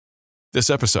This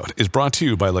episode is brought to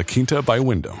you by La Quinta by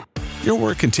Wyndham. Your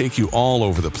work can take you all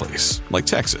over the place, like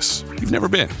Texas. You've never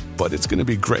been, but it's going to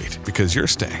be great because you're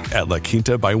staying at La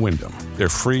Quinta by Wyndham. Their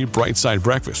free Bright Side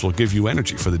breakfast will give you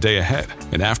energy for the day ahead.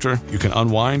 And after, you can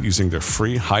unwind using their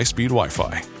free high-speed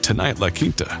Wi-Fi. Tonight, La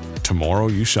Quinta. Tomorrow,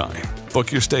 you shine.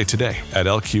 Book your stay today at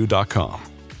lq.com.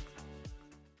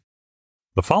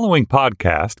 The following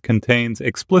podcast contains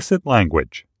explicit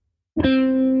language.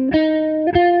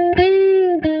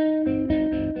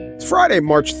 It's Friday,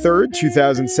 March 3rd,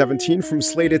 2017. From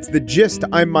Slate, it's The Gist.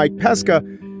 I'm Mike Pesca.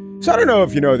 So I don't know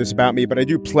if you know this about me, but I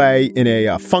do play in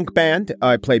a funk band.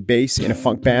 I play bass in a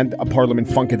funk band, a Parliament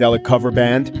Funkadelic cover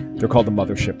band. They're called the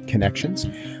Mothership Connections.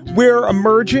 We're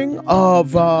emerging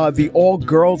of the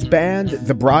all-girls band,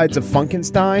 The Brides of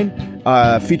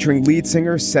Funkenstein, featuring lead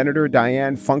singer Senator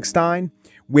Dianne Funkstein,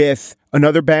 with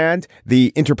another band,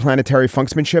 the Interplanetary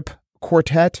Funksmanship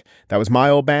Quartet. That was my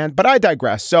old band, but I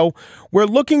digress. So we're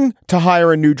looking to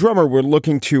hire a new drummer. We're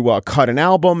looking to cut an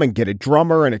album and get a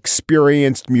drummer, an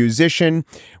experienced musician.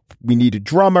 We need a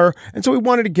drummer. And so we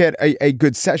wanted to get a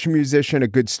good session musician, a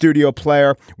good studio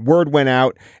player. Word went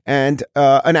out and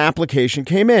an application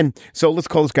came in. So let's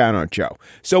call this guy on Joe.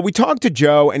 So we talked to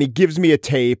Joe and he gives me a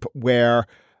tape where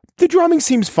the drumming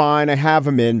seems fine. I have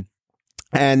him in.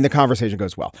 And the conversation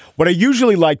goes well. What I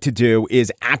usually like to do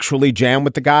is actually jam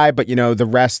with the guy, but, you know, the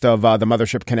rest of the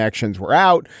Mothership Connections were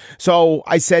out. So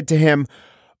I said to him,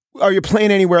 are you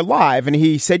playing anywhere live? And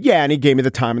he said, yeah. And he gave me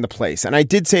the time and the place. And I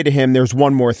did say to him, there's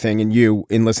one more thing. And you,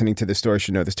 in listening to this story,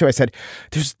 should know this too. I said,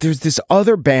 there's this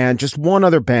other band, just one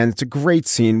other band. It's a great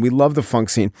scene. We love the funk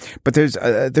scene. But there's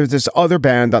this other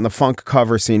band on the funk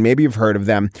cover scene. Maybe you've heard of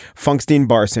them. Funkstein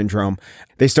Bar Syndrome.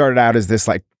 They started out as this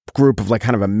group of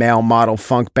kind of a male model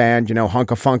funk band, you know,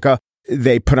 Hunka Funka.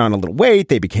 They put on a little weight.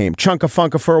 They became Chunka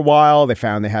Funka for a while. They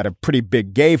found they had a pretty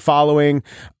big gay following,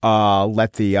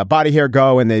 let the body hair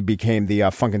go, and they became the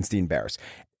Funkenstein Bears.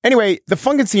 Anyway, the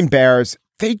Funkenstein Bears,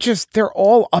 they're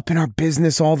all up in our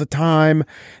business all the time.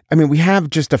 I mean, we have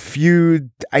just a feud,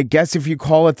 I guess if you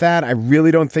call it that. I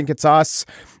really don't think it's us.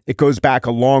 It goes back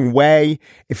a long way.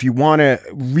 If you want to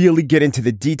really get into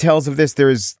the details of this,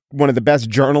 there's one of the best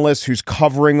journalists who's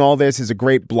covering all this, is a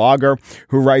great blogger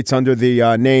who writes under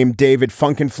the name David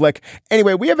Funkenflick.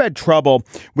 Anyway, we have had trouble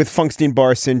with Funkstein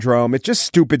Bar Syndrome. It's just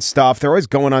stupid stuff. They're always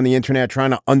going on the internet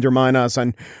trying to undermine us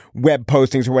on web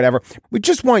postings or whatever. We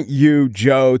just want you,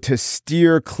 Joe, to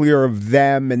steer clear of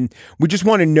them. And we just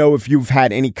want to know if you've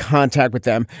had any contact with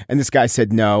them. And this guy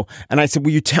said no. And I said,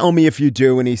 will you tell me if you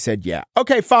do? And he said, yeah.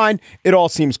 Okay, fine. It all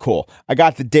seems cool. I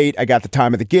got the date. I got the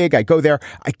time of the gig. I go there.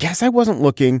 I guess I wasn't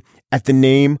looking at the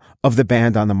name of the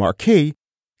band on the marquee.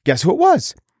 Guess who it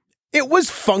was? It was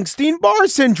Funkstein Bar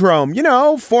Syndrome. You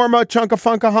know, former Chunka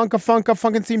Funka, Hunka Funka,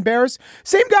 Funkenstein Bears.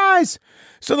 Same guys.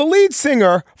 So the lead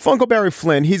singer, Funkleberry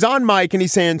Flynn, he's on mic and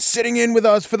he's saying, sitting in with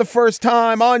us for the first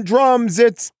time on drums,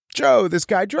 it's Joe, this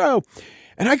guy Joe.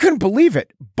 And I couldn't believe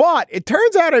it. But it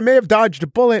turns out I may have dodged a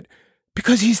bullet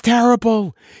because he's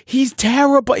terrible. He's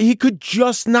terrible. He could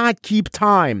just not keep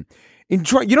time. You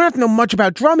don't have to know much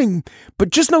about drumming,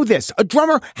 but just know this. A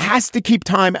drummer has to keep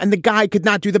time, and the guy could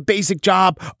not do the basic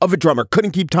job of a drummer.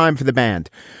 Couldn't keep time for the band.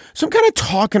 So I'm kind of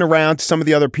talking around to some of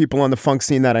the other people on the funk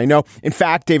scene that I know. In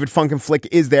fact, David Funkenflick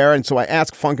is there, and so I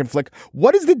asked Funkenflick,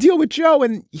 what is the deal with Joe?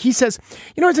 And he says,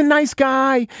 you know, he's a nice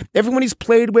guy. Everyone he's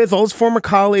played with, all his former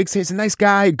colleagues, he's a nice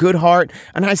guy, a good heart.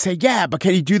 And I say, yeah, but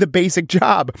can he do the basic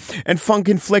job? And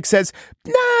Funkenflick says,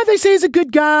 nah, they say he's a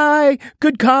good guy,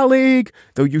 good colleague,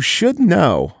 though you should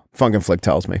know, Funkenflick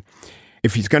tells me,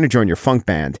 if he's going to join your funk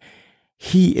band,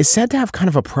 he is said to have kind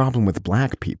of a problem with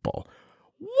black people.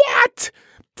 What?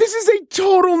 This is a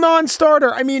total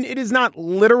non-starter. I mean, it is not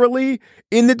literally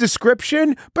in the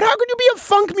description, but how could you be a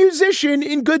funk musician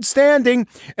in good standing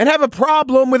and have a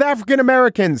problem with African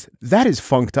Americans? That is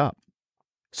funked up.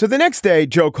 So the next day,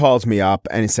 Joe calls me up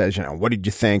and he says, you know, what did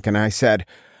you think? And I said,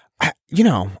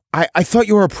 I thought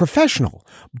you were a professional,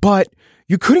 but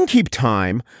you couldn't keep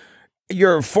time.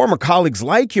 Your former colleagues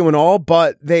like you and all,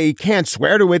 but they can't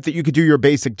swear to it that you could do your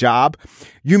basic job.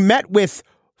 You met with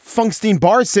Funkstein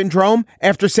Bar Syndrome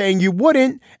after saying you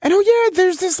wouldn't. And oh yeah,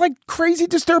 there's this crazy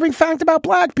disturbing fact about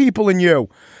black people in you.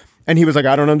 And he was like,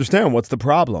 I don't understand. What's the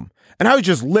problem? And I was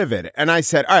just livid. And I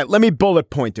said, all right, let me bullet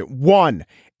point it. 1,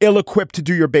 ill-equipped to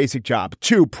do your basic job.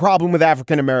 2, problem with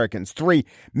African Americans. 3,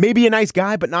 maybe a nice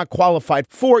guy, but not qualified.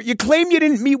 4, you claim you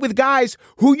didn't meet with guys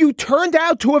who you turned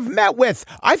out to have met with.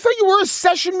 I thought you were a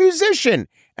session musician.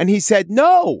 And he said,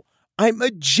 no, I'm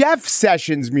a Jeff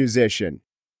Sessions musician.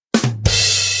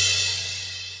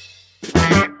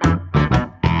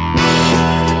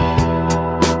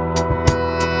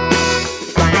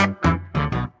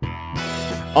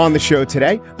 On the show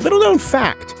today, little known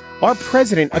fact, our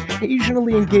president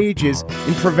occasionally engages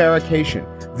in prevarication.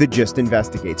 The Gist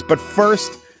investigates. But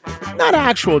first, not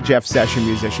actual Jeff Session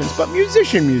musicians, but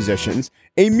musicians.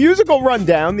 A musical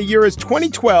rundown. The year is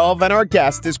 2012, and our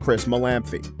guest is Chris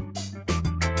Malamphy.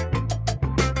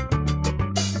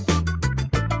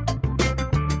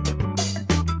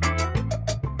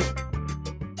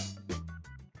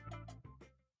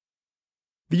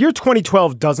 The year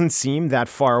 2012 doesn't seem that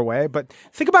far away, but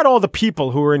think about all the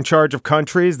people who were in charge of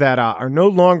countries that are no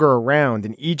longer around.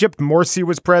 In Egypt, Morsi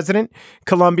was president.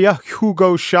 Colombia,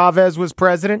 Hugo Chavez was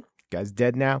president. Guy's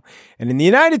dead now. And in the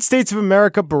United States of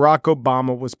America, Barack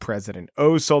Obama was president.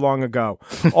 Oh, so long ago.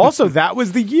 Also, that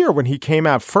was the year when he came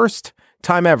out first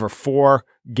time ever for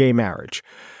gay marriage.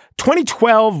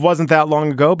 2012 wasn't that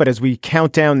long ago, but as we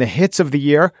count down the hits of the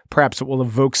year, perhaps it will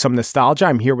evoke some nostalgia.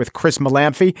 I'm here with Chris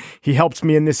Malamphy. He helps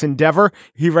me in this endeavor.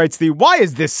 He writes the Why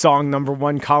Is This Song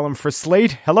 #1 column for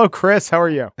Slate. Hello, Chris. How are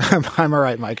you? I'm all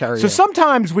right, Mike. How are you? So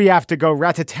sometimes we have to go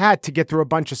rat-a-tat to get through a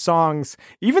bunch of songs,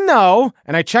 even though,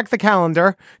 and I checked the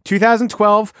calendar,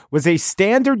 2012 was a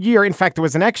standard year. In fact, there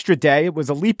was an extra day. It was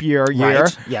a leap year.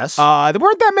 Right. Yes. There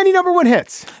weren't that many #1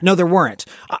 hits. No, there weren't.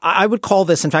 I would call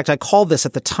this, in fact, I called this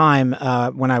at the time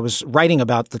when I was writing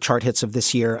about the chart hits of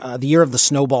this year, the year of the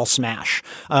snowball smash.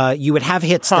 You would have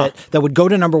hits that would go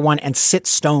to #1 and sit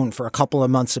stone for a couple of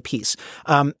months apiece.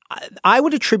 I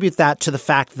would attribute that to the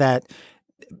fact that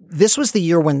this was the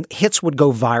year when hits would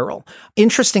go viral.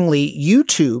 Interestingly,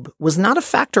 YouTube was not a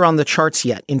factor on the charts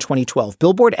yet in 2012.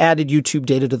 Billboard added YouTube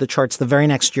data to the charts the very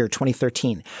next year,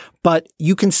 2013. But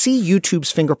you can see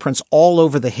YouTube's fingerprints all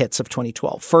over the hits of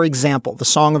 2012. For example, the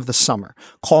song of the summer,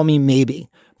 Call Me Maybe,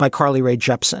 by Carly Rae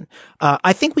Jepsen.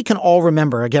 I think we can all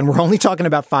remember, again, we're only talking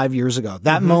about 5 years ago,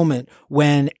 that moment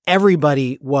when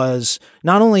everybody was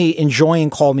not only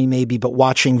enjoying Call Me Maybe, but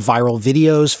watching viral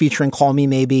videos featuring Call Me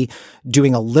Maybe,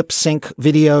 doing a lip sync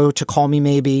video to Call Me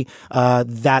Maybe.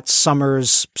 That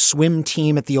summer's swim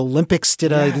team at the Olympics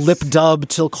did a lip dub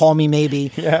to Call Me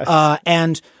Maybe. Yes.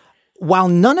 And while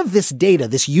none of this data,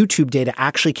 this YouTube data,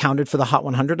 actually counted for the Hot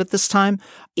 100 at this time,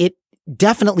 it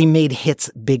definitely made hits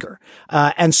bigger.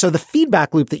 And so the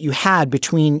feedback loop that you had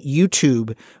between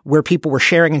YouTube, where people were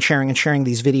sharing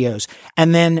these videos,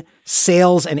 and then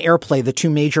sales and airplay, the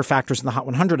two major factors in the Hot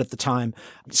 100 at the time,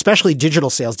 especially digital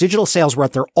sales. Digital sales were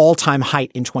at their all-time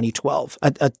height in 2012.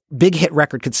 A big hit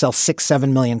record could sell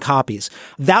 6-7 million copies.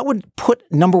 That would put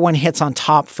 #1 hits on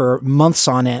top for months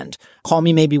on end. Call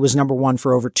Me Maybe was #1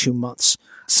 for over 2 months.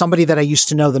 Somebody that I used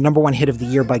to know, the #1 hit of the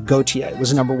year by Gautier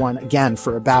was #1 again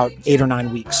for about 8 or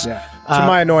 9 weeks. Yeah. To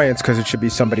my annoyance, because it should be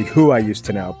somebody who I used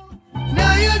to know.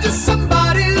 Now you're just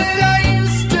somebody that I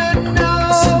used to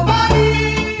know.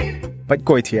 But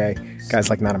Gautier, guy's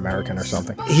like not American or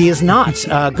something. He is not.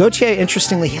 Gautier,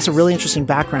 interestingly, he has a really interesting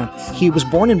background. He was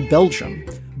born in Belgium.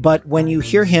 But when you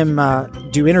hear him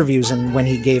do interviews and when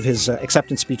he gave his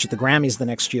acceptance speech at the Grammys the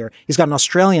next year, he's got an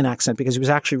Australian accent because he was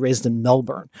actually raised in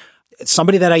Melbourne.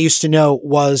 Somebody that I used to know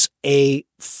was a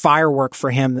firework for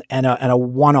him and a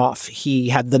one-off. He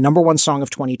had the #1 song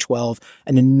of 2012,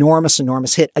 an enormous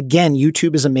hit. Again,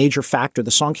 YouTube is a major factor.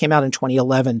 The song came out in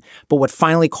 2011, but what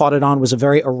finally caught it on was a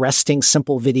very arresting,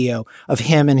 simple video of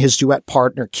him and his duet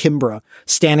partner, Kimbra,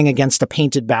 standing against a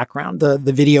painted background. The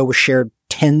video was shared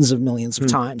tens of millions of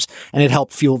times, and it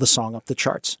helped fuel the song up the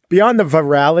charts. Beyond the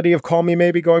virality of Call Me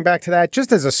Maybe, going back to that,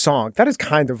 just as a song, that is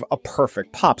kind of a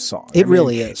perfect pop song. It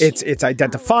really is. It's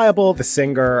identifiable. The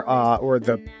singer or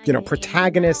the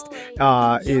protagonist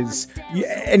is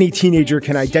any teenager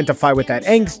can identify with that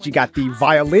angst. You got the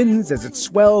violins as it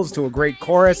swells to a great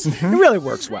chorus. It really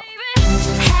works well.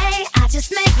 Hey, I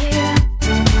just met you,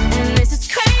 and this is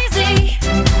crazy,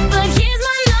 but here's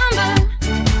my number,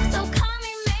 so call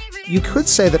me maybe. You could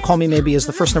say that Call Me Maybe is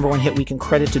the first #1 hit we can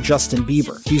credit to Justin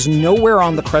Bieber. He's nowhere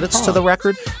on the credits to the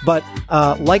record, but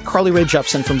like Carly Rae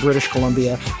Jepsen from British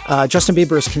Columbia, Justin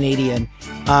Bieber is Canadian.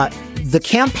 The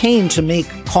campaign to make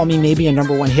Call Me Maybe a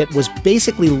 #1 hit was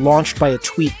basically launched by a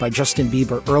tweet by Justin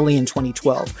Bieber early in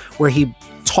 2012, where he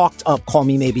talked up Call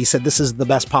Me Maybe, said this is the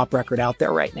best pop record out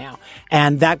there right now.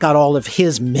 And that got all of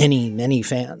his many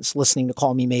fans listening to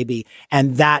Call Me Maybe.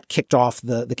 And that kicked off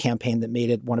the campaign that made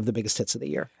it one of the biggest hits of the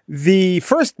year. The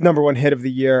first #1 hit of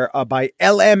the year by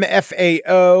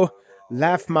LMFAO,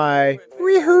 Laugh My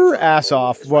Ass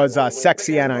Off, was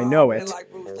Sexy and I Know It.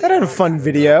 That had a fun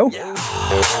video.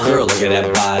 Girl, look at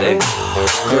that body.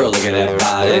 Girl, look at that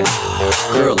body.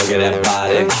 Girl, look at that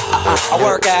body. I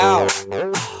work out.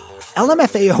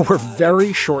 LMFAO were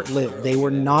very short-lived. They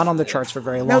were not on the charts for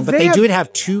very long, but they did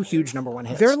have two huge number one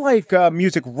hits. They're like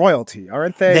music royalty,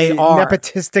 aren't they? They are.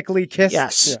 Nepotistically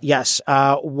kissed? Yes.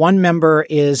 One member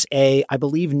is I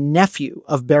believe, nephew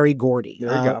of Berry Gordy. There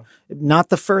you go. Not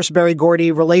the first Berry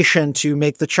Gordy relation to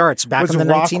make that charts back in the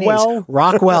 1980s.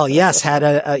 Rockwell, yes, had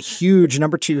a huge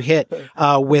number 2 hit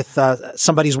with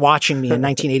Somebody's Watching Me in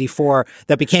 1984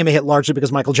 that became a hit largely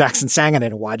because Michael Jackson sang on it.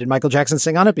 And why did Michael Jackson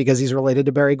sing on it? Because he's related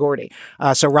to Berry Gordy.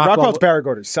 So Rockwell's Berry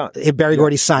Gordy's son. Berry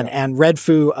Gordy's son. And Red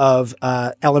Foo of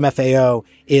LMFAO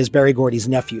is Berry Gordy's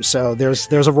nephew. So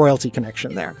there's a royalty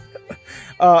connection there.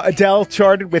 Adele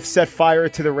charted with Set Fire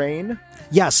to the Rain.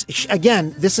 Yes.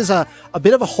 Again, this is a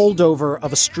bit of a holdover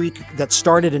of a streak that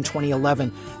started in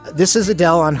 2011. This is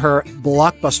Adele on her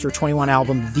blockbuster 21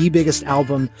 album, the biggest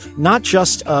album, not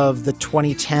just of the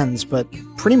 2010s, but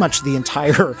pretty much the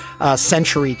entire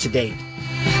century to date.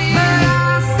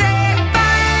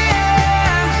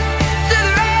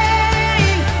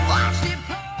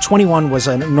 21 was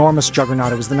an enormous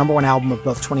juggernaut. It was the number one album of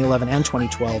both 2011 and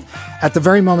 2012. At the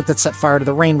very moment that Set Fire to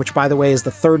the Rain, which, by the way, is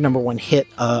the third number one hit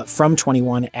from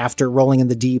 21 after Rolling in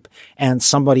the Deep and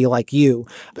Somebody Like You.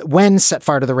 When Set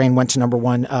Fire to the Rain went to number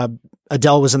one,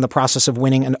 Adele was in the process of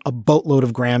winning a boatload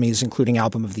of Grammys, including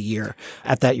Album of the Year,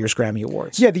 at that year's Grammy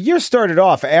Awards. Yeah, the year started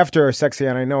off after Sexy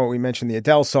and I Know It. We mentioned the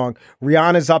Adele song.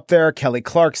 Rihanna's up there. Kelly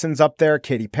Clarkson's up there.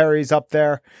 Katy Perry's up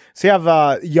there. So you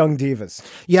have young divas.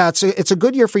 Yeah, it's a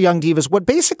good year for young divas. What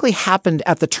basically happened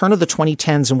at the turn of the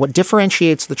 2010s and what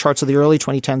differentiates the charts of the early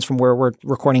 2010s from where we're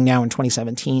recording now in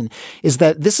 2017 is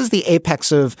that this is the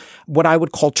apex of what I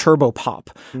would call turbo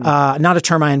pop. Not a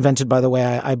term I invented, by the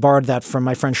way. I borrowed that from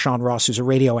my friend Sean Ross, who's a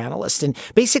radio analyst. And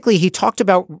basically he talked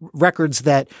about records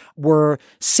that were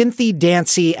synthy,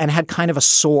 dancey, and had kind of a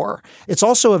soar. It's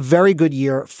also a very good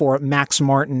year for Max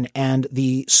Martin and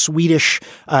the Swedish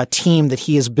team that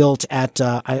he has built at,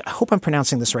 I hope I'm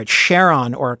pronouncing this right,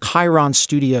 Chiron or Chiron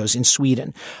Studios in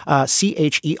Sweden,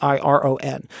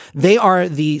 Cheiron. They are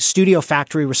the studio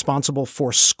factory responsible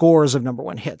for scores of number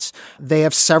one hits. They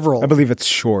have several. I believe it's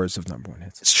shores of number one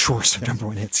hits. Shores of number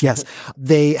one hits, yes.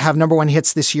 They have number one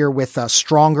hits this year with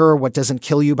Stronger, What Doesn't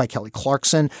Kill You by Kelly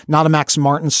Clarkson. Not a Max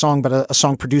Martin song, but a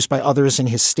song produced by others in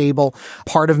his stable.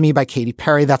 Part of Me by Katy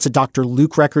Perry. That's a Dr.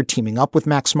 Luke record teaming up with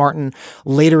Max Martin.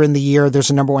 Later in the year, there's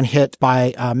a number one hit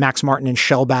by Max Martin and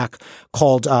Shellback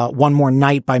called One More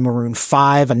Night by Maroon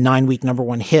 5, a 9-week number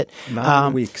one hit.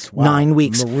 9 weeks. Wow. 9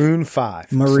 weeks. Maroon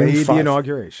 5. Maroon Say 5. the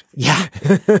inauguration. Yeah,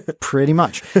 pretty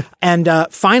much. And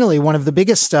finally, one of the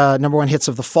biggest number one hits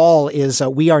of the fall is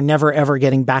We Are Never Ever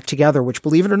Getting Back Together, which,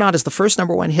 believe it or not, is the first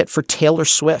number one hit for Taylor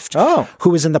Swift,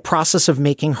 who is in the process of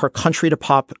making her country to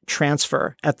pop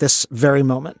transfer at this very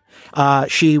moment.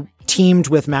 She teamed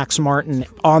with Max Martin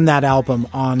on that album,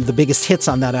 on the biggest hits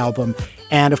on that album.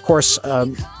 And of course,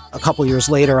 a couple years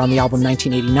later on the album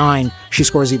 1989, she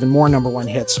scores even more number one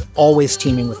hits, always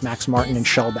teaming with Max Martin and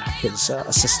Shellback, his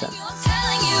assistant.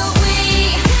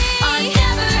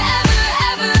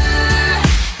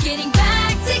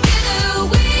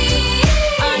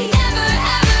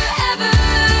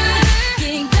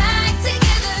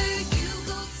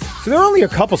 So there are only a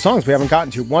couple songs we haven't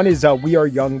gotten to. One is We Are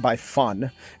Young by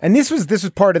Fun. And this was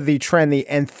part of the trend, the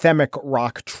anthemic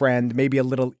rock trend, maybe a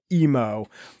little emo.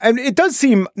 And it does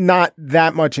seem not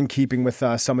that much in keeping with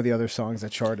some of the other songs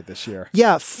that charted this year.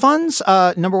 Yeah, Fun's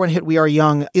number one hit, We Are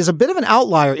Young, is a bit of an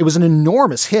outlier. It was an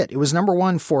enormous hit. It was number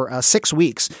one for 6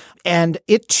 weeks. And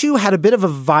it, too, had a bit of a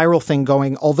viral thing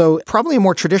going, although probably a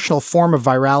more traditional form of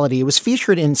virality. It was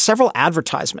featured in several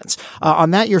advertisements.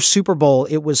 On that year's Super Bowl,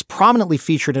 it was prominently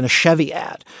featured in a Chevy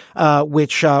ad,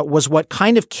 which was what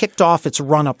kind of kicked off its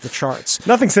run up the charts.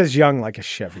 Nothing says young like a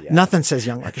Chevy ad. Nothing says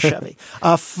young like a Chevy.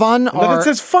 Nothing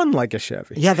says fun like a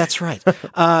Chevy. Yeah, that's right.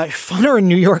 Fun are a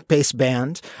New York-based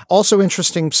band. Also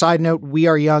interesting side note, We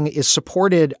Are Young is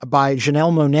supported by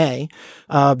Janelle Monáe.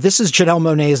 This is Janelle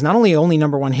Monáe's not only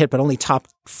number one hit, but only top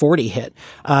 40 hit.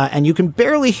 And you can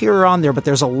barely hear her on there, but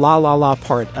there's a la la la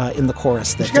part in the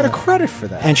chorus. That, she got a credit for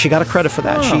that. And she got a credit for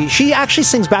that. Oh. She actually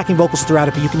sings backing vocals throughout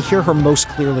it, but you can hear her most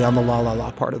clearly on the la la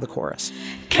la part of the chorus.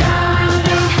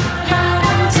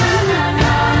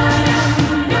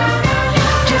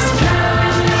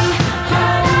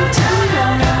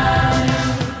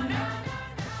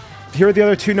 Here are the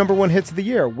other two number one hits of the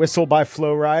year. Whistle by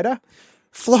Flo Rida.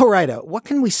 Flo Rida. What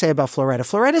can we say about Flo Rida?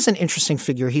 Flo Rida is an interesting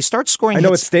figure. He starts scoring I know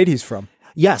hits. what state he's from.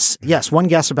 Yes. One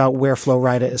guess about where Flo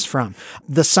Rida is from.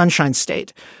 The Sunshine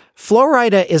State. Flo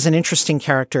Rida is an interesting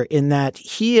character in that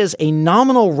he is a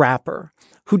nominal rapper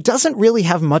who doesn't really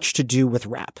have much to do with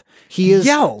rap. He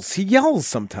yells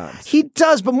sometimes. He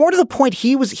does, but more to the point,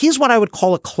 he's what I would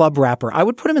call a club rapper. I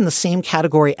would put him in the same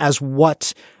category as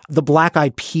what the Black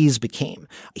Eyed Peas became.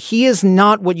 He is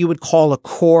not what you would call a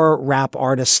core rap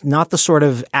artist, not the sort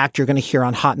of act you're going to hear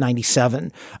on Hot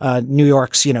 97, New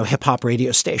York's, hip hop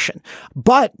radio station.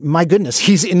 But my goodness,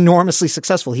 he's enormously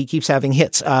successful. He keeps having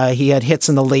hits. He had hits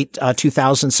in the late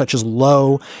 2000s, such as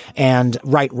Low and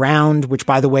Right Round, which,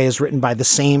 by the way, is written by the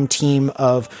same team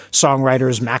of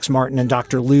songwriters, Max Martin and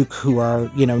Dr. Luke, who are,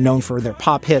 known for their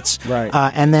pop hits. Right.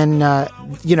 And then,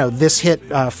 this hit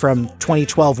from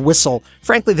 2012, Whistle.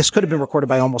 Frankly, this could have been recorded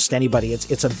by almost anybody.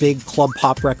 It's a big club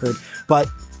pop record, but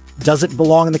does it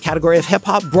belong in the category of hip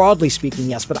hop? Broadly speaking,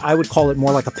 yes, but I would call it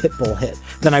more like a Pitbull hit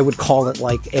than I would call it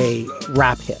like a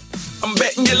rap hit. I'm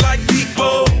betting you like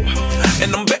people,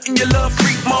 and I'm betting you love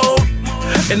freak mode,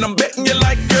 and I'm betting you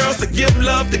like girls to give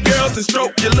love to girls and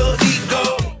stroke your little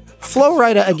ego. Flo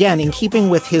Rida, again, in keeping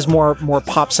with his more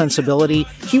pop sensibility,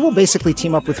 he will basically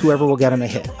team up with whoever will get him a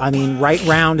hit. I mean, Right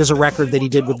Round is a record that he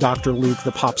did with Dr. Luke,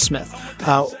 the Pop Smith.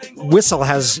 Whistle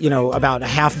has, about a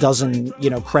half dozen,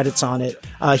 credits on it.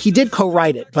 He did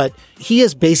co-write it, but he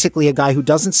is basically a guy who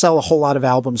doesn't sell a whole lot of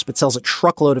albums, but sells a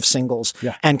truckload of singles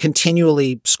and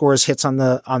continually scores hits on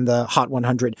the Hot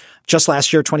 100. Just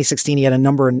last year, 2016, he had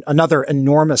another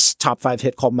enormous top 5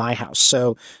 hit called My House.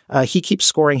 So he keeps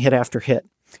scoring hit after hit.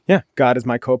 Yeah, God is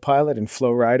my co-pilot and Flo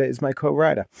Rida is my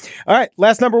co-writer. All right,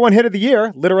 last number one hit of the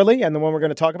year, literally, and the one we're going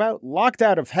to talk about, Locked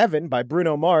Out of Heaven by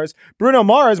Bruno Mars. Bruno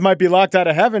Mars might be locked out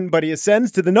of heaven, but he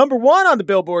ascends to the number one on the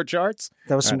Billboard charts.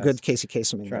 That was some good Casey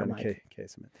Kasem in there, Mike.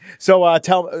 So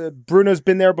Bruno's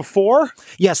been there before?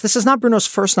 Yes, this is not Bruno's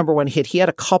first number one hit. He had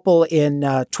a couple in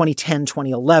 2010,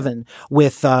 2011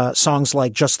 with songs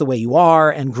like Just the Way You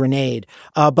Are and Grenade.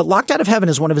 But Locked Out of Heaven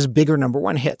is one of his bigger number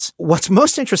one hits. What's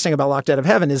most interesting about Locked Out of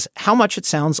Heaven is how much it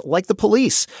sounds like The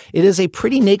Police. It is a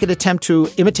pretty naked attempt to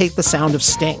imitate the sound of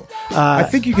Sting. I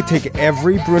think you could take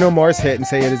every Bruno Mars hit and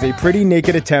say it is a pretty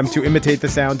naked attempt to imitate the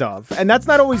sound of. And that's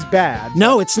not always bad.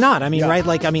 No, it's not. I mean, right?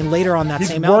 Like, later on that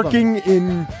same album. He's working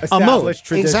in established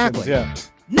traditions. Exactly. Yeah.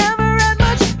 Never had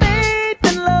much faith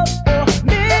in love or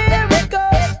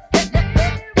miracles.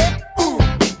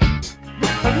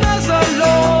 Another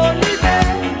lonely day,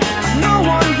 no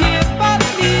one here but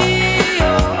me.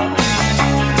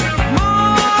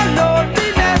 More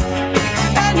loneliness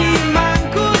than any man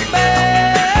could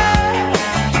bear.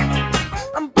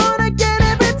 I'm gonna get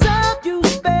every time you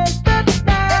spend the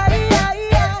night.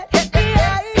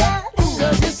 'Cause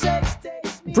your sex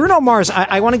takes me. Bruno Mars,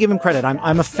 I want to give him credit.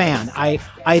 I'm a fan.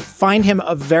 I find him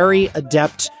a very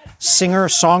adept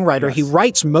singer-songwriter. Yes. He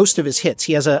writes most of his hits.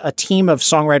 He has a team of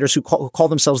songwriters who call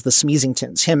themselves the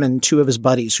Smeezingtons, him and two of his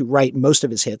buddies who write most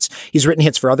of his hits. He's written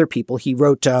hits for other people. He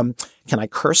wrote, can I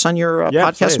curse on your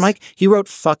podcast, please. Mike? He wrote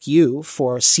Fuck You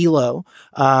for CeeLo.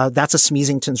 That's a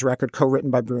Smeezingtons record co-written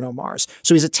by Bruno Mars.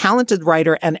 So he's a talented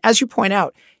writer. And as you point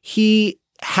out, he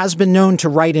has been known to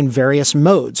write in various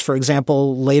modes. For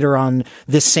example, later on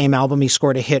this same album, he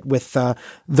scored a hit with the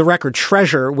record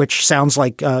Treasure, which sounds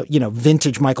like,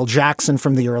 vintage Michael Jackson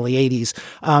from the early 80s.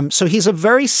 So he's a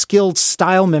very skilled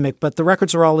style mimic, but the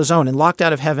records are all his own. And Locked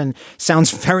Out of Heaven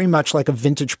sounds very much like a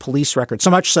vintage Police record.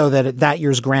 So much so that at that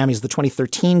year's Grammys, the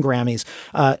 2013 Grammys,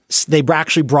 they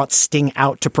actually brought Sting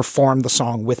out to perform the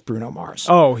song with Bruno Mars.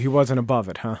 Oh, he wasn't above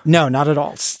it, huh? No, not at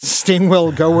all. Sting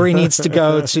will go where he needs to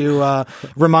go to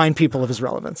remind people of his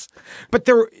relevance. But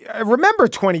remember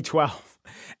 2012.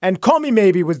 And Call Me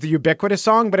Maybe was the ubiquitous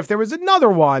song, but if there was another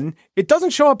one, it doesn't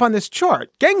show up on this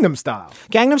chart. Gangnam Style.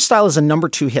 Gangnam Style is a number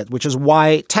 2 hit, which is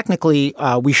why technically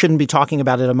we shouldn't be talking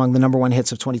about it among the number 1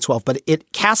 hits of 2012, but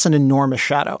it casts an enormous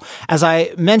shadow. As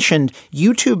I mentioned,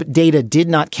 YouTube data did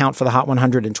not count for the Hot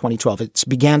 100 in 2012. It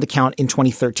began to count in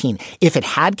 2013. If it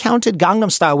had counted,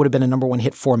 Gangnam Style would have been a number 1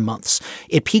 hit for months.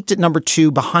 It peaked at number 2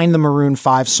 behind the Maroon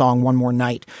 5 song One More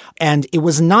Night. And it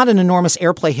was not an enormous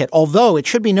airplay hit, although it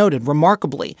should be noted,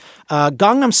 remarkably,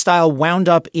 Gangnam Style wound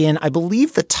up in, I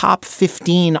believe, the top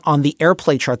 15 on the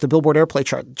airplay chart, the Billboard airplay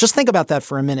chart. Just think about that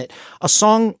for a minute. A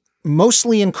song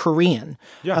mostly in Korean,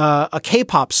 a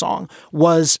K-pop song,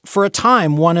 was for a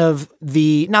time one of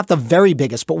the, not the very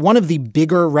biggest, but one of the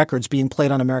bigger records being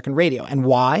played on American radio. And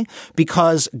why?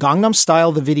 Because Gangnam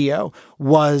Style, the video,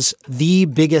 was the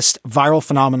biggest viral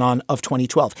phenomenon of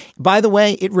 2012. By the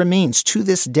way, it remains to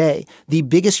this day the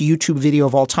biggest YouTube video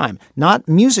of all time. Not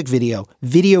music video,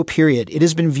 video period. It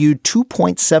has been viewed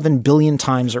 2.7 billion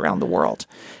times around the world.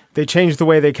 They changed the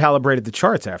way they calibrated the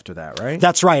charts after that, right?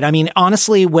 That's right. I mean,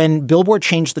 honestly, when Billboard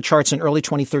changed the charts in early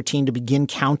 2013 to begin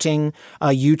counting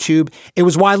YouTube, it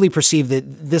was widely perceived that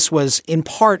this was in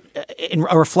part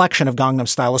a reflection of Gangnam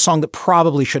Style, a song that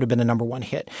probably should have been a number one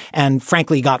hit, and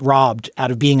frankly got robbed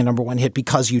out of being a number one hit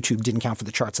because YouTube didn't count for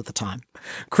the charts at the time.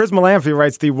 Chris Malamphy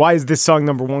writes the Why Is This Song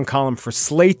Number One column for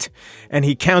Slate, and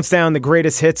he counts down the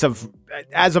greatest hits of,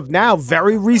 as of now,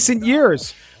 very recent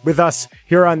years with us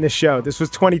here on this show. This was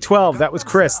 2012. That was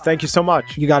Chris. Thank you so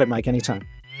much. You got it, Mike. Anytime.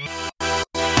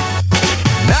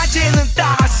 낮에는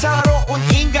따사로운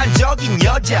인간적인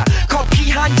여자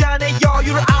커피 한 잔에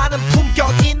여유를 아는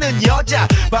품격 있는 여자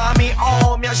밤이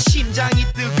오면 심장이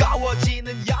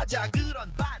뜨거워지는 여자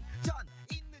그런 반전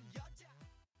있는 여자.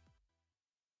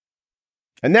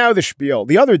 And now the spiel.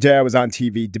 The other day I was on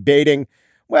TV debating,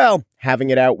 well, having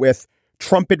it out with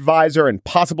Trump advisor and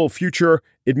possible future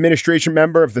administration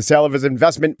member if the sale of his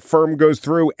investment firm goes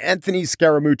through, Anthony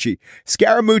Scaramucci.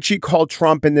 Scaramucci called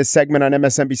Trump in this segment on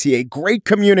MSNBC a great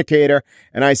communicator,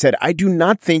 and I said, I do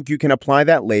not think you can apply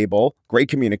that label, great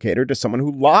communicator, to someone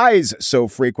who lies so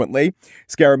frequently.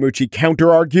 Scaramucci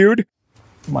counter-argued.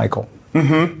 Michael.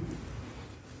 I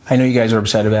know you guys are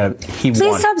upset about it. He Please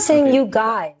won. stop saying you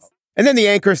guys. And then the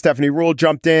anchor, Stephanie Rule,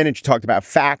 jumped in and she talked about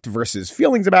fact versus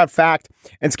feelings about fact.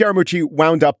 And Scaramucci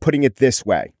wound up putting it this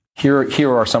way. Here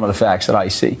are some of the facts that I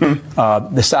see.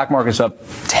 The stock market's up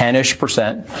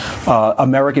 10-ish%.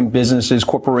 American businesses,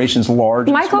 corporations, large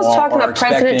and Michael's small, talking are about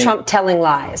President expecting- Trump telling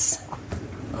lies.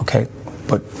 Okay,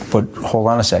 but hold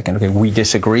on a second. Okay, we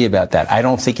disagree about that. I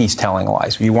don't think he's telling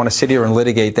lies. If you want to sit here and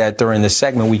litigate that during this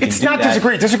segment, we can It's do not that.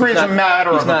 disagree. Disagree is a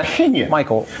matter of opinion.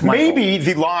 Michael. Maybe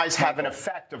the lies have an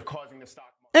effect of causing the stock.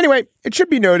 Anyway, it should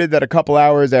be noted that a couple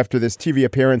hours after this TV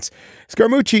appearance,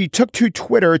 Scaramucci took to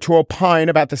Twitter to opine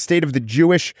about the state of the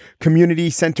Jewish Community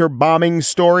Center bombing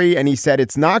story, and he said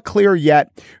it's not clear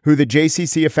yet who the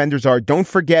JCC offenders are. Don't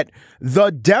forget the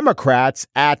Democrats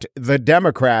at the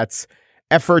Democrats'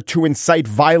 effort to incite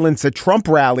violence at Trump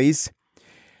rallies.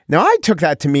 Now, I took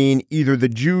that to mean either the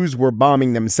Jews were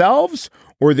bombing themselves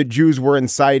or the Jews were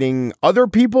inciting other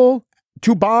people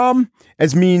to bomb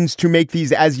as means to make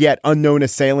these as yet unknown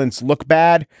assailants look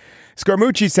bad.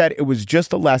 Scaramucci said it was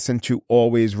just a lesson to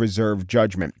always reserve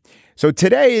judgment. So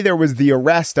today there was the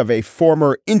arrest of a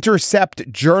former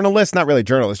Intercept journalist, not really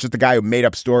journalist, just a guy who made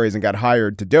up stories and got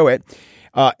hired to do it.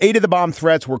 8 of the bomb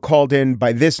threats were called in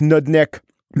by this nudnik.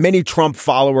 Many Trump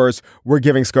followers were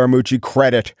giving Scaramucci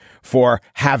credit for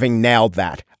having nailed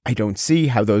that. I don't see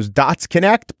how those dots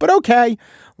connect, but okay,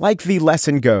 like the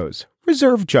lesson goes.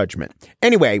 Reserve judgment.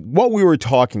 Anyway, what we were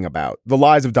talking about, the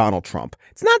lies of Donald Trump,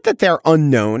 it's not that they're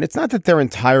unknown. It's not that they're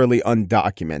entirely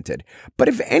undocumented. But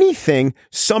if anything,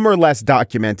 some are less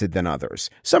documented than others.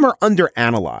 Some are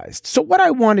underanalyzed. So what I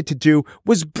wanted to do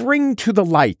was bring to the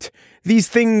light these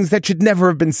things that should never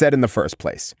have been said in the first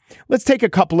place. Let's take a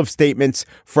couple of statements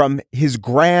from his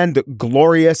grand,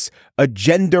 glorious,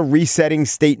 agenda resetting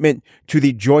statement to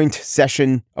the joint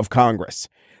session of Congress.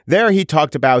 There he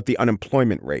talked about the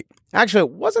unemployment rate. Actually,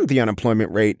 it wasn't the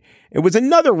unemployment rate. It was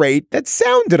another rate that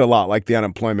sounded a lot like the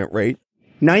unemployment rate.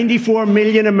 94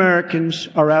 million Americans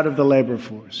are out of the labor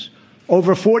force.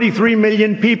 Over 43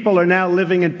 million people are now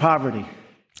living in poverty.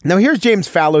 Now, here's James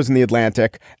Fallows in The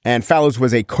Atlantic, and Fallows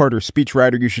was a Carter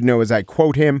speechwriter, you should know, as I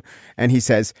quote him, and he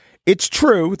says, it's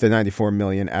true, the 94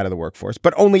 million out of the workforce,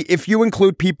 but only if you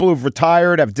include people who've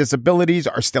retired, have disabilities,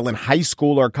 are still in high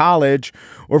school or college,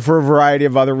 or for a variety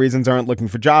of other reasons aren't looking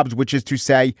for jobs, which is to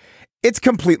say, it's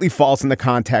completely false in the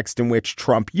context in which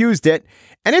Trump used it,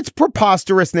 and its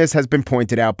preposterousness has been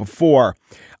pointed out before.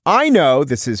 I know,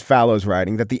 this is Fallows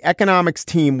writing, that the economics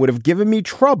team would have given me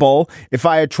trouble if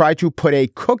I had tried to put a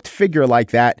cooked figure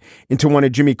like that into one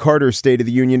of Jimmy Carter's State of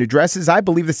the Union addresses. I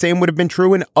believe the same would have been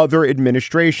true in other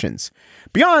administrations.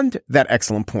 Beyond that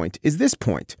excellent point is this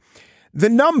point. The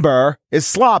number is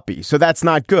sloppy, so that's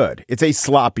not good. It's a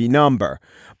sloppy number.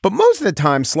 But most of the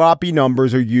time, sloppy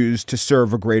numbers are used to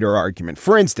serve a greater argument.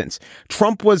 For instance,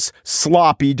 Trump was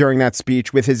sloppy during that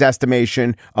speech with his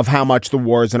estimation of how much the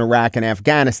wars in Iraq and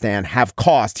Afghanistan have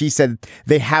cost. He said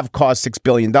they have cost $6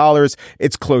 billion.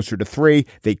 It's closer to $3 billion.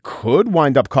 They could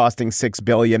wind up costing $6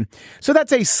 billion. So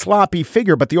that's a sloppy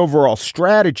figure, but the overall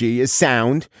strategy is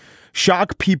sound.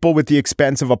 Shock people with the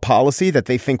expense of a policy that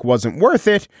they think wasn't worth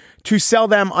it, to sell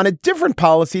them on a different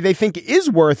policy they think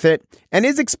is worth it and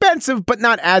is expensive, but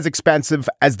not as expensive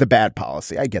as the bad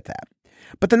policy. I get that.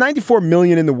 But the 94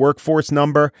 million in the workforce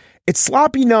number, it's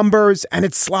sloppy numbers and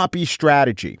it's sloppy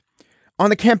strategy. On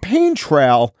the campaign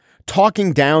trail,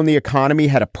 talking down the economy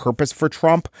had a purpose for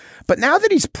Trump. But now that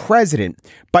he's president,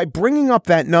 by bringing up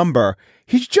that number,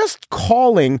 he's just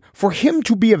calling for him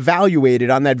to be evaluated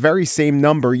on that very same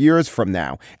number years from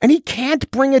now. And he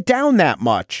can't bring it down that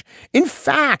much. In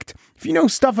fact, if you know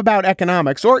stuff about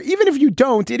economics, or even if you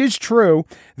don't, it is true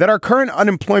that our current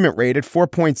unemployment rate at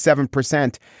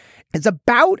 4.7% is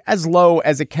about as low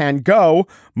as it can go,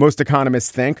 most economists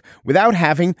think, without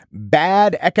having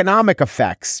bad economic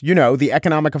effects. You know, the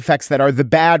economic effects that are the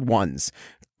bad ones.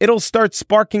 It'll start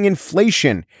sparking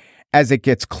inflation as it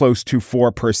gets close to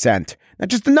 4%. Not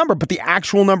just the number, but the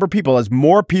actual number of people. As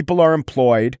more people are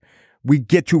employed, we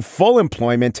get to full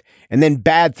employment, and then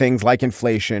bad things like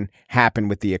inflation happen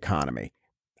with the economy.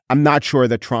 I'm not sure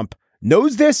that Trump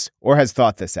knows this or has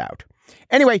thought this out.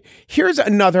 Anyway, here's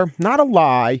another, not a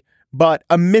lie, but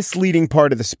a misleading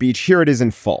part of the speech. Here it is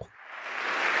in full.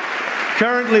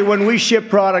 Currently, when we ship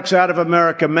products out of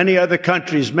America, many other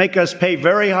countries make us pay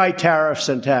very high tariffs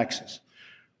and taxes.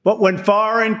 But when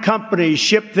foreign companies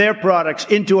ship their products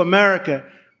into America,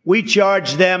 we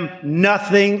charge them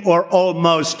nothing or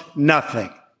almost nothing.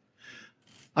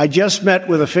 I just met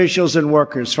with officials and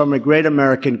workers from a great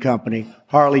American company,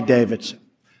 Harley-Davidson.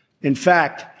 In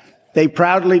fact, they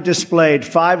proudly displayed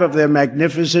 5 of their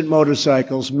magnificent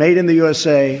motorcycles made in the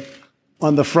USA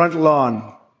on the front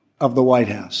lawn of the White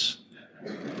House.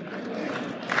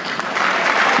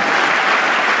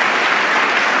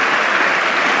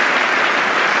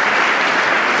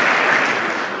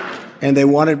 And they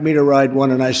wanted me to ride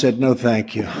one, and I said, no,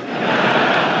 thank you.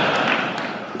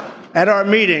 At our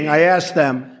meeting, I asked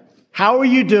them, how are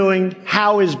you doing?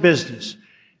 How is business?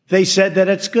 They said that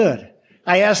it's good.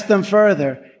 I asked them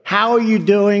further, how are you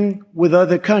doing with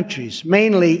other countries,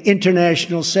 mainly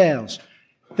international sales?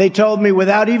 They told me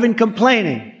without even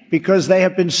complaining, because they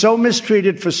have been so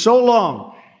mistreated for so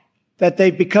long that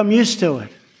they've become used to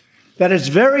it, that it's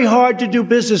very hard to do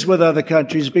business with other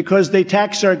countries because they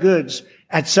tax our goods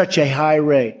at such a high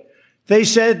rate. They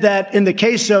said that in the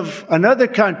case of another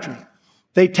country,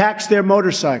 they tax their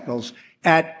motorcycles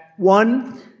at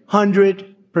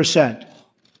 100%.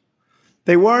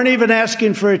 They weren't even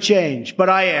asking for a change, but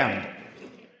I am.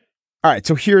 All right,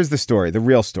 so here's the story, the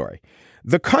real story.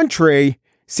 The country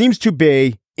seems to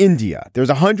be India. There's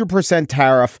a 100%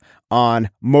 tariff on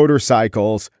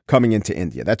motorcycles coming into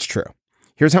India. That's true.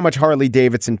 Here's how much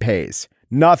Harley-Davidson pays.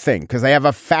 Nothing, because they have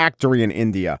a factory in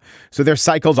India. So their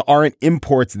cycles aren't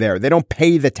imports there. They don't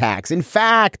pay the tax. In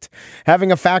fact,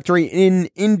 having a factory in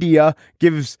India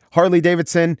gives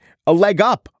Harley-Davidson a leg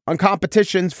up on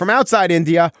competitions from outside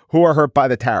India who are hurt by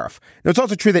the tariff. Now, it's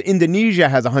also true that Indonesia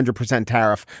has a 100%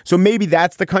 tariff. So maybe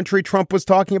that's the country Trump was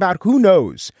talking about. Who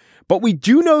knows? But we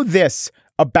do know this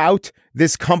about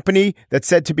this company that's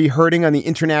said to be hurting on the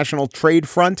international trade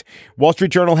front. Wall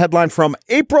Street Journal headline from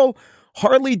April: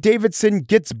 Harley-Davidson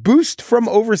gets boost from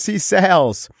overseas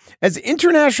sales. As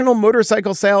international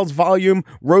motorcycle sales volume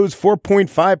rose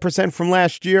 4.5% from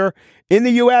last year, in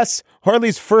the U.S.,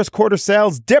 Harley's first quarter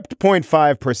sales dipped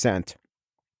 0.5%.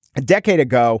 A decade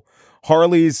ago,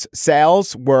 Harley's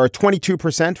sales were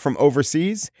 22% from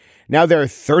overseas. Now they're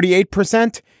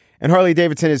 38%, and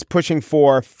Harley-Davidson is pushing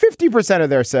for 50% of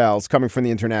their sales coming from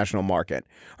the international market.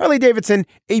 Harley-Davidson,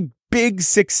 a big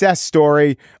success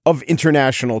story of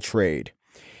international trade.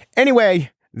 Anyway,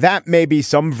 that may be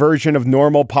some version of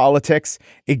normal politics,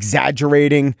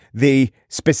 exaggerating the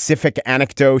specific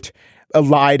anecdote,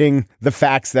 eliding the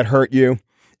facts that hurt you.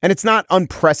 And it's not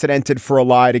unprecedented for a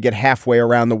lie to get halfway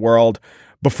around the world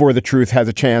before the truth has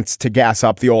a chance to gas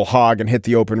up the old hog and hit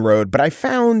the open road. But I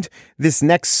found this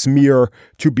next smear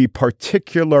to be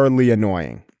particularly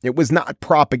annoying. It was not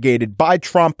propagated by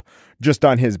Trump, just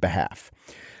on his behalf.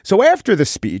 So after the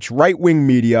speech, right-wing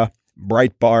media,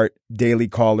 Breitbart, Daily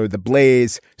Caller, The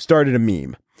Blaze, started a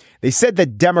meme. They said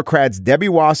that Democrats Debbie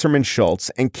Wasserman Schultz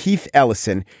and Keith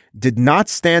Ellison did not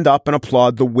stand up and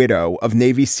applaud the widow of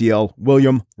Navy SEAL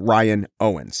William Ryan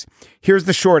Owens. Here's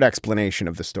the short explanation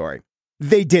of the story.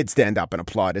 They did stand up and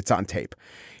applaud. It's on tape.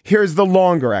 Here's the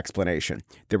longer explanation.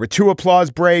 There were 2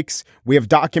 applause breaks. We have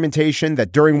documentation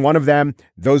that during one of them,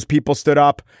 those people stood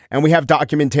up. And we have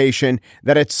documentation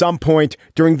that at some point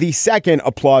during the second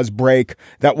applause break,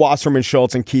 that Wasserman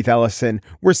Schultz and Keith Ellison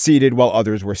were seated while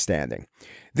others were standing.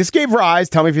 This gave rise,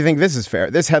 tell me if you think this is fair,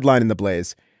 this headline in The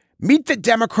Blaze: meet the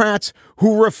Democrats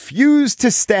who refuse to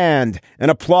stand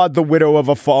and applaud the widow of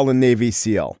a fallen Navy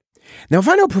SEAL. Now, if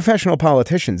I know professional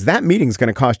politicians, that meeting's going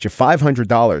to cost you $500,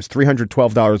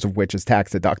 $312 of which is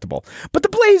tax deductible. But The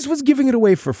Blaze was giving it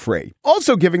away for free.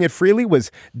 Also giving it freely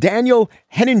was Daniel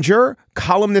Henninger,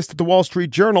 columnist at the Wall Street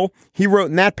Journal. He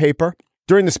wrote in that paper,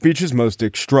 during the speech's most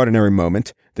extraordinary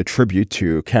moment, the tribute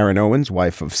to Karen Owens,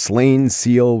 wife of slain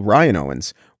SEAL Ryan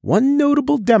Owens. One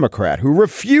notable Democrat who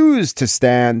refused to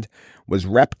stand was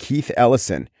Rep. Keith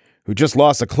Ellison, who just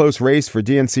lost a close race for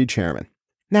DNC chairman.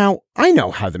 Now, I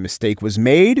know how the mistake was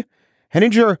made.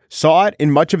 Henninger saw it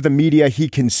in much of the media he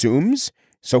consumes,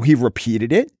 so he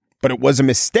repeated it, but it was a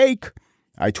mistake.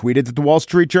 I tweeted that the Wall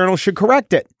Street Journal should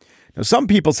correct it. Now, some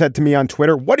people said to me on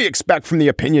Twitter, what do you expect from the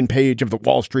opinion page of the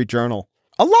Wall Street Journal?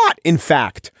 A lot, in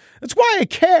fact. That's why I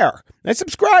care. I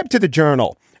subscribe to the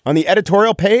Journal. On the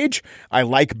editorial page, I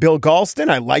like Bill Galston.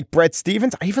 I like Bret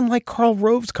Stephens. I even like Karl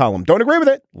Rove's column. Don't agree with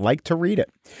it. Like to read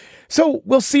it. So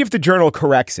we'll see if the Journal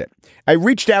corrects it. I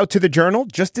reached out to the Journal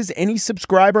just as any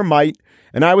subscriber might,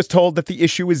 and I was told that the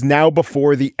issue is now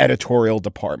before the editorial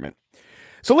department.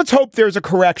 So let's hope there's a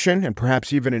correction and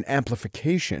perhaps even an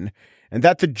amplification, and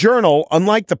that the Journal,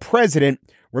 unlike the president,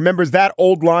 remembers that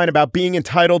old line about being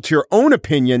entitled to your own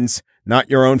opinions,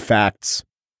 not your own facts.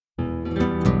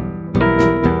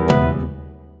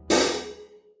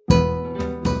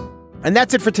 And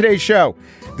that's it for today's show.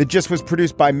 The Gist was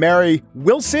produced by Mary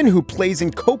Wilson, who plays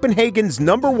in Copenhagen's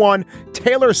 #1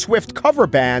 Taylor Swift cover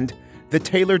band, the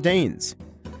Taylor Danes.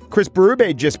 Chris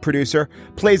Berube, Gist producer,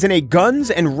 plays in a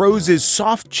Guns N' Roses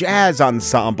soft jazz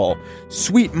ensemble,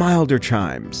 Sweet Milder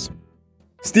Chimes.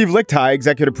 Steve Lichtai,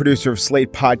 executive producer of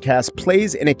Slate Podcast,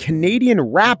 plays in a Canadian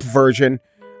rap version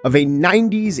of a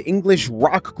 90s English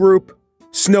rock group,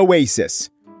 Snowasis.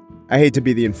 I hate to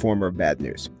be the informer of bad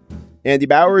news. Andy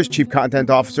Bowers, chief content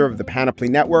officer of the Panoply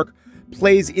Network,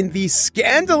 plays in the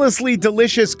scandalously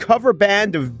delicious cover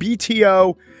band of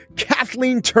BTO,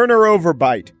 Kathleen Turner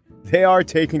Overbite. They are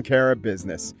taking care of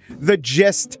business. The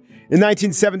Gist. In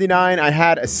 1979, I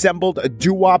had assembled a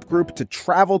doo-wop group to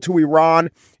travel to Iran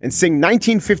and sing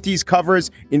 1950s covers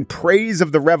in praise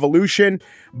of the revolution,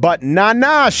 but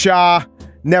Shah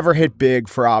never hit big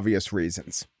for obvious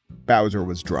reasons. Bowser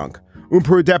was drunk.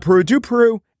 Peru, de Peru, du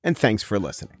Peru, and thanks for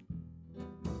listening.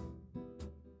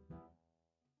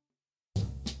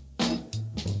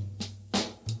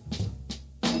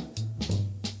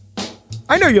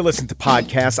 I know you listen to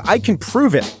podcasts. I can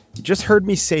prove it. You just heard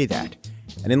me say that.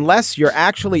 And unless you're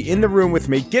actually in the room with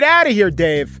me, get out of here,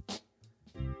 Dave.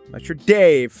 Unless you're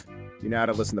Dave, you know how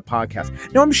to listen to podcasts.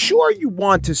 Now, I'm sure you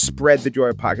want to spread the joy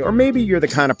of podcast. Or maybe you're the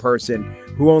kind of person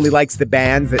who only likes the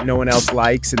bands that no one else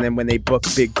likes. And then when they book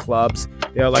big clubs,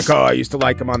 they're like, oh, I used to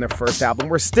like them on their first album.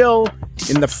 We're still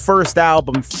in the first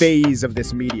album phase of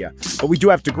this media. But we do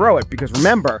have to grow it because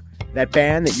remember, that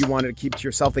band that you wanted to keep to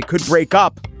yourself, they could break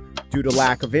up due to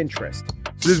lack of interest.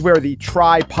 So this is where the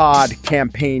tripod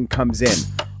campaign comes in.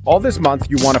 All this month,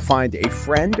 you want to find a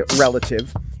friend,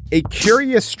 relative, a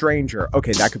curious stranger.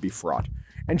 Okay, that could be fraught.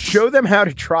 And show them how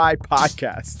to try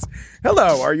podcasts.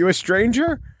 Hello, are you a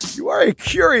stranger? You are a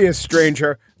curious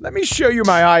stranger. Let me show you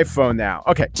my iPhone now.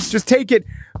 Okay, just take it,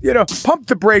 pump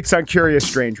the brakes on curious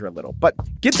stranger a little. But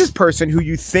get this person who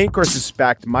you think or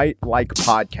suspect might like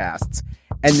podcasts.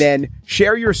 And then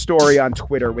share your story on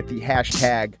Twitter with the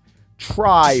hashtag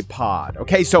tripod.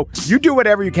 Okay, so you do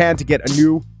whatever you can to get a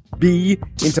new bee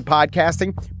into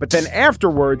podcasting, but then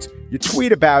afterwards you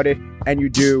tweet about it and you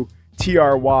do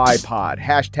TRY pod,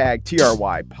 hashtag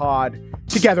TRY pod.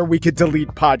 Together we could delete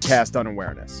podcast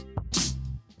unawareness.